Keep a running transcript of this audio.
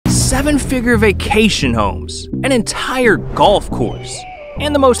7-figure vacation homes, an entire golf course,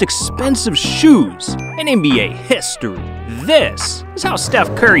 and the most expensive shoes in NBA history. This is how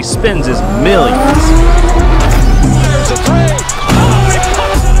Steph Curry spends his millions. There's a three. Oh, he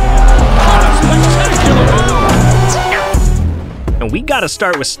cuts it in! Spectacular move! And we gotta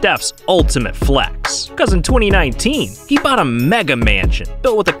start with Steph's ultimate flex. Cause in 2019, he bought a mega mansion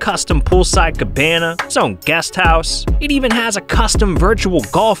built with a custom poolside cabana, its own guest house. It even has a custom virtual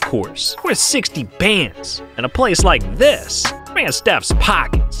golf course worth 60 bands. And a place like this ran Steph's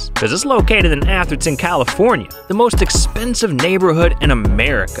pockets, cause it's located in Atherton, California, the most expensive neighborhood in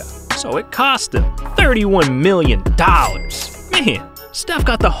America. So it cost him $31 million. Man, Steph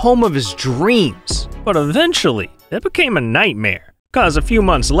got the home of his dreams. But eventually, it became a nightmare. Cause a few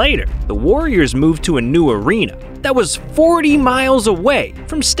months later, the Warriors moved to a new arena that was 40 miles away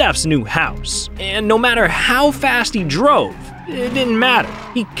from Steph's new house. And no matter how fast he drove, it didn't matter.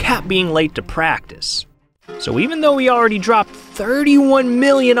 He kept being late to practice. So even though he already dropped $31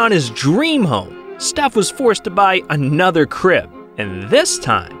 million on his dream home, Steph was forced to buy another crib. And this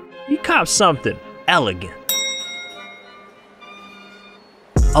time, he copped something elegant.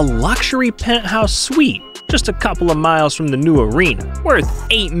 A luxury penthouse suite just a couple of miles from the new arena, worth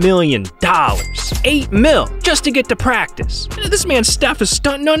 $8 million. $8 mil just to get to practice. This man Steph is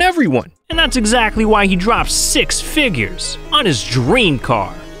stunting on everyone. And that's exactly why he dropped 6 figures on his dream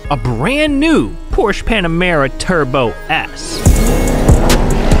car, a brand new Porsche Panamera Turbo S.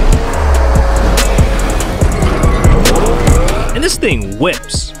 And this thing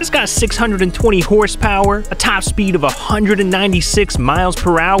whips. It's got 620 horsepower, a top speed of 196 miles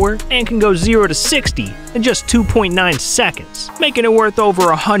per hour, and can go 0 to 60 in just 2.9 seconds, making it worth over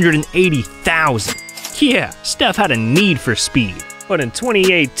 $180,000. Yeah, Steph had a need for speed. But in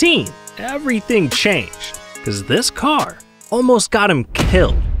 2018, everything changed, because this car almost got him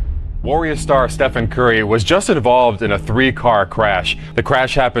killed. Warriors star Stephen Curry was just involved in a 3-car crash. The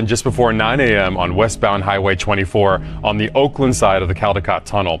crash happened just before 9 a.m. on westbound Highway 24 on the Oakland side of the Caldecott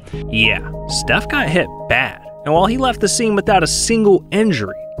Tunnel. Yeah, Steph got hit bad, and while he left the scene without a single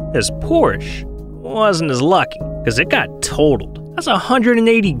injury, his Porsche wasn't as lucky, because it got totaled. That's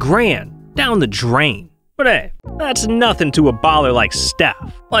 180 grand down the drain. But hey, that's nothing to a baller like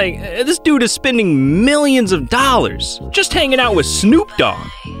Steph. Like, this dude is spending millions of dollars just hanging out with Snoop Dogg.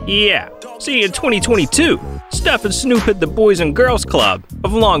 Yeah, see, in 2022, Steph and Snoop hit the Boys and Girls Club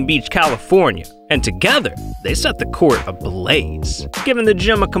of Long Beach, California. And together, they set the court ablaze, giving the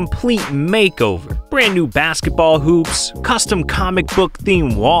gym a complete makeover. Brand new basketball hoops, custom comic book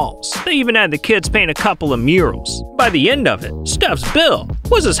themed walls. They even had the kids paint a couple of murals. By the end of it, Steph's bill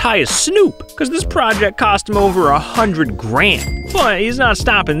was as high as Snoop, because this project cost him over 100 grand. But he's not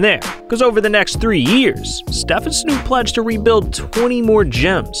stopping there, because over the next 3 years, Steph and Snoop pledged to rebuild 20 more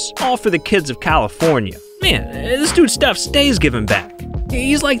gyms, all for the kids of California. Man, this dude Steph stays giving back.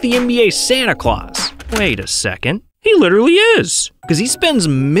 He's like the NBA Santa Claus. Wait a second. He literally is. Because he spends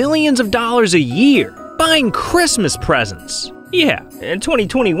millions of dollars a year buying Christmas presents. Yeah, in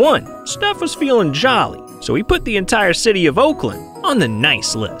 2021, Steph was feeling jolly, so he put the entire city of Oakland on the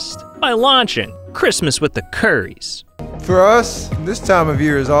nice list by launching Christmas with the Currys. For us, this time of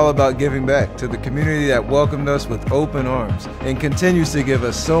year is all about giving back to the community that welcomed us with open arms and continues to give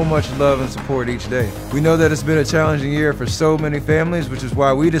us so much love and support each day. We know that it's been a challenging year for so many families, which is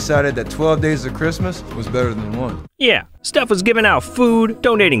why we decided that 12 days of Christmas was better than one. Yeah, Steph was giving out food,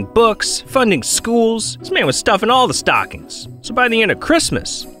 donating books, funding schools. This man was stuffing all the stockings. So by the end of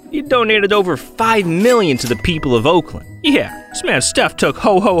Christmas, he donated over $5 million to the people of Oakland. Yeah, this man Steph took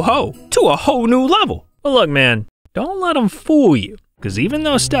ho ho ho to a whole new level. But look, man, don't let him fool you, because even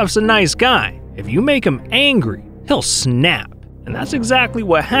though Steph's a nice guy, if you make him angry, he'll snap. And that's exactly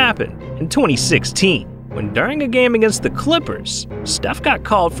what happened in 2016, when during a game against the Clippers, Steph got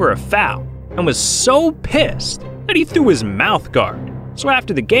called for a foul and was so pissed that he threw his mouth guard. So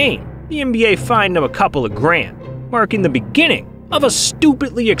after the game, the NBA fined him a couple of grand, marking the beginning of a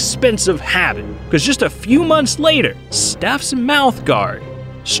stupidly expensive habit, because just a few months later, Steph's mouth guard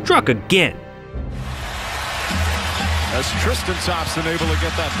struck again. As Tristan Thompson able to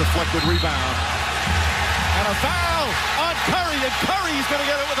get that deflected rebound. And a foul on Curry, and Curry's going to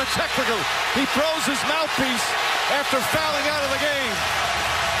get it with a technical. He throws his mouthpiece after fouling out of the game.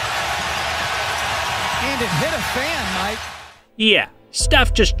 And it hit a fan, Mike. Yeah,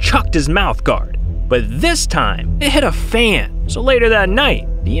 Steph just chucked his mouth guard. But this time, it hit a fan. So later that night,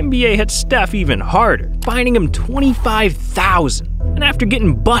 the NBA hit Steph even harder, fining him $25,000. And after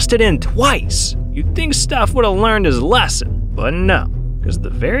getting busted in twice, you'd think Steph would have learned his lesson. But no, because the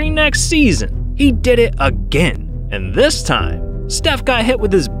very next season, he did it again. And this time, Steph got hit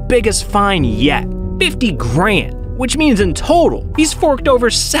with his biggest fine yet, 50 grand, which means in total, he's forked over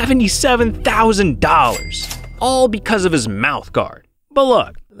 $77,000, all because of his mouth guard. But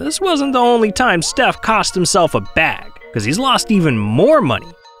look, this wasn't the only time Steph cost himself a bag, because he's lost even more money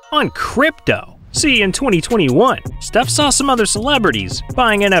on crypto. See, in 2021, Steph saw some other celebrities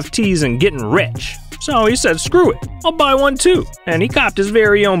buying NFTs and getting rich. So he said, screw it, I'll buy one too. And he copped his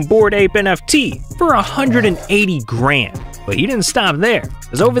very own Bored Ape NFT for 180 grand. But he didn't stop there,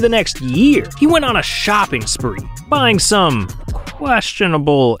 because over the next year, he went on a shopping spree, buying some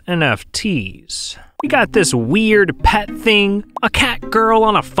questionable NFTs. We got this weird pet thing, a cat girl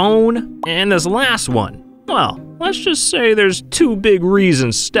on a phone, and this last one. Well, let's just say there's two big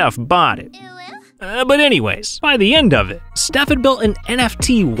reasons Steph bought it. But anyways, by the end of it, Steph had built an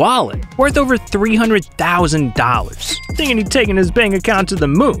NFT wallet worth over $300,000, thinking he'd taken his bank account to the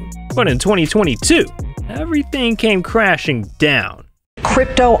moon. But in 2022, everything came crashing down.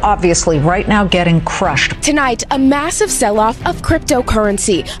 Crypto obviously right now getting crushed. Tonight, a massive sell-off of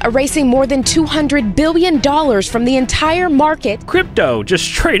cryptocurrency, erasing more than $200 billion from the entire market. Crypto just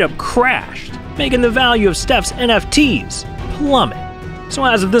straight up crashed, making the value of Steph's NFTs plummet. So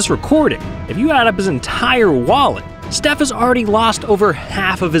as of this recording, if you add up his entire wallet, Steph has already lost over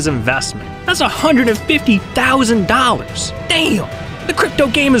half of his investment. That's $150,000. Damn, the crypto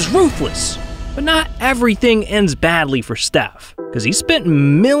game is ruthless. But not everything ends badly for Steph, because he spent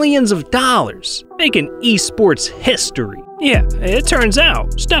millions of dollars making esports history. Yeah, it turns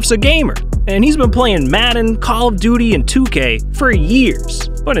out Steph's a gamer, and he's been playing Madden, Call of Duty, and 2K for years.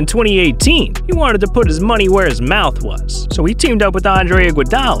 But in 2018, he wanted to put his money where his mouth was, so he teamed up with Andre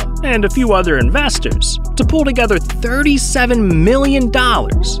Iguodala and a few other investors to pull together $37 million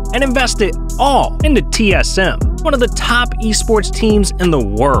and invest it all into TSM, one of the top esports teams in the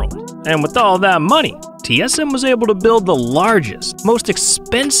world. And with all that money, TSM was able to build the largest, most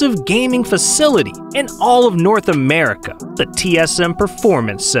expensive gaming facility in all of North America, the TSM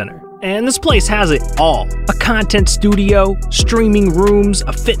Performance Center. And this place has it all. A content studio, streaming rooms,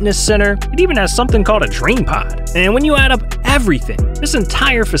 a fitness center. It even has something called a dream pod. And when you add up everything, this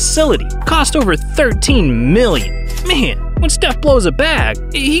entire facility cost over $13 million. Man, when Steph blows a bag,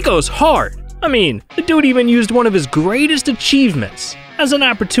 he goes hard. I mean, the dude even used one of his greatest achievements as an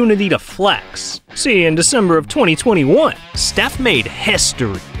opportunity to flex. See, in December of 2021, Steph made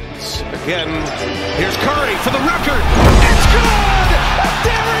history. Again, here's Curry for the record. It's good!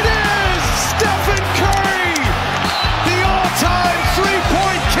 There it is! Stephen Curry! The all-time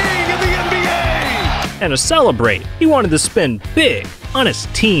three-point king in the NBA! And to celebrate, he wanted to spend big on his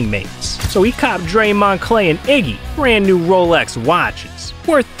teammates. So he copped Draymond, Clay, and Iggy brand new Rolex watches,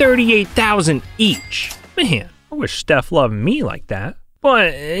 worth $38,000 each. Man, I wish Steph loved me like that.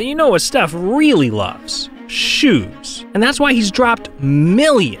 But you know what Steph really loves? Shoes. And that's why he's dropped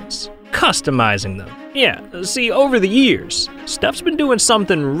millions customizing them. Yeah, see, over the years, Steph's been doing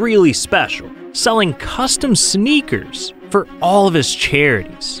something really special, selling custom sneakers for all of his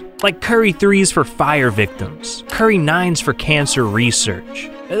charities. Like Curry 3s for fire victims, Curry 9s for cancer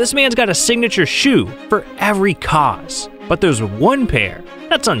research. This man's got a signature shoe for every cause. But there's one pair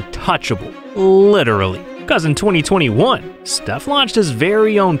that's untouchable, literally. Because in 2021, Steph launched his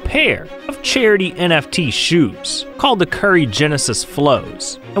very own pair of charity NFT shoes called the Curry Genesis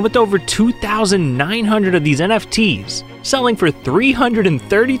Flows. And with over 2,900 of these NFTs selling for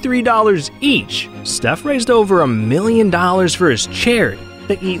 $333 each, Steph raised over $1 million for his charity,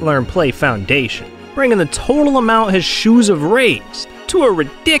 the Eat, Learn, Play Foundation, bringing the total amount his shoes have raised to a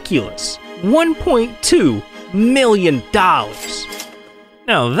ridiculous $1.2 million.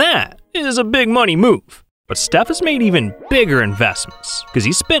 Now that is a big money move. But Steph has made even bigger investments, because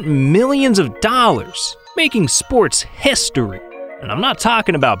he spent millions of dollars making sports history. And I'm not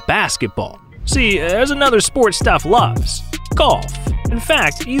talking about basketball. See, there's another sport Steph loves: golf. In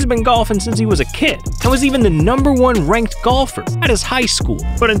fact, he's been golfing since he was a kid, and was even the #1 ranked golfer at his high school.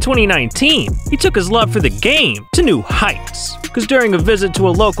 But in 2019, he took his love for the game to new heights. Because during a visit to a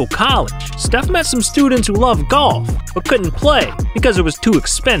local college, Steph met some students who loved golf, but couldn't play because it was too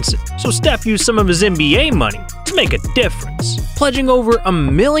expensive. So Steph used some of his NBA money to make a difference, pledging over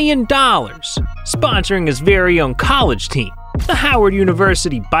 $1 million, sponsoring his very own college team, the Howard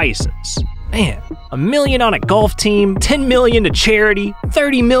University Bisons. Man, $1 million on a golf team, $10 million to charity,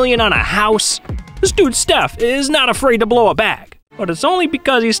 $30 million on a house. This dude Steph is not afraid to blow a bag. But it's only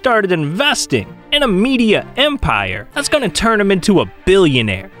because he started investing in a media empire that's gonna turn him into a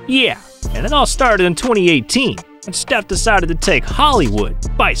billionaire. Yeah, and it all started in 2018 when Steph decided to take Hollywood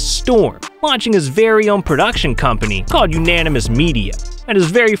by storm. launching his very own production company called Unanimous Media. And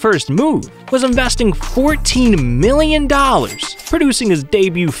his very first move was investing $14 million producing his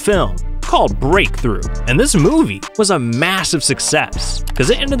debut film called Breakthrough. And this movie was a massive success because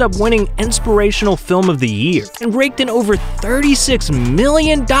it ended up winning Inspirational Film of the Year and raked in over $36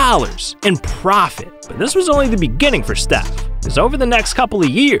 million in profit. But this was only the beginning for Steph, because over the next couple of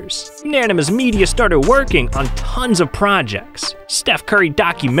years, Unanimous Media started working on tons of projects. Steph Curry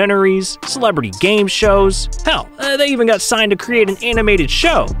documentaries, celebrity game shows, hell, they even got signed to create an animated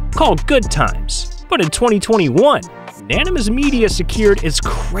show called Good Times. But in 2021, Unanimous Media secured its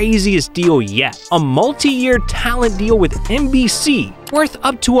craziest deal yet, a multi-year talent deal with NBC worth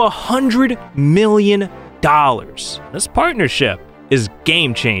up to $100 million. This partnership is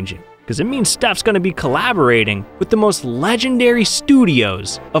game-changing because it means Steph's going to be collaborating with the most legendary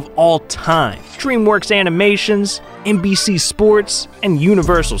studios of all time: DreamWorks Animations, NBC Sports, and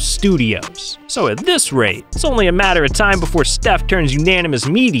Universal Studios. So at this rate, it's only a matter of time before Steph turns Unanimous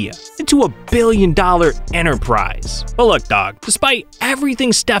Media into a billion-dollar enterprise. But look, dog, despite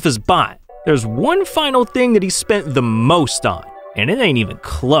everything Steph has bought, there's one final thing that he spent the most on, and it ain't even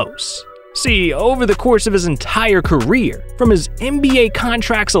close. See, over the course of his entire career, from his NBA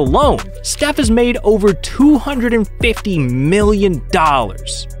contracts alone, Steph has made over $250 million.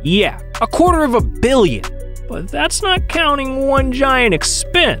 Yeah, $250 million. But that's not counting one giant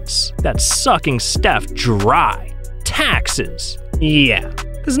expense that's sucking Steph dry: taxes. Yeah,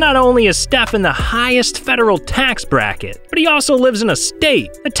 because not only is Steph in the highest federal tax bracket, but he also lives in a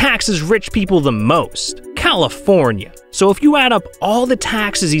state that taxes rich people the most: California. So if you add up all the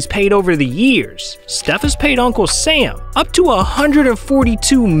taxes he's paid over the years, Steph has paid Uncle Sam up to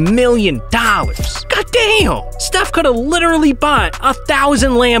 $142 million. Goddamn! Steph could have literally bought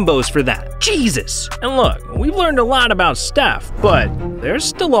 1,000 Lambos for that. Jesus! And look, we've learned a lot about Steph, but there's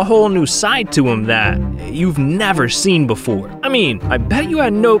still a whole new side to him that you've never seen before. I mean, I bet you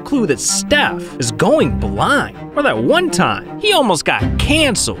had no clue that Steph is going blind, or that one time he almost got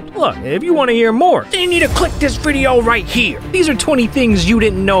canceled. Look, if you want to hear more, then you need to click this video right here. These are 20 things you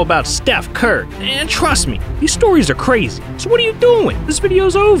didn't know about Steph Curry. And trust me, these stories are crazy. So what are you doing? This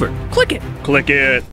video's over. Click it. Click it.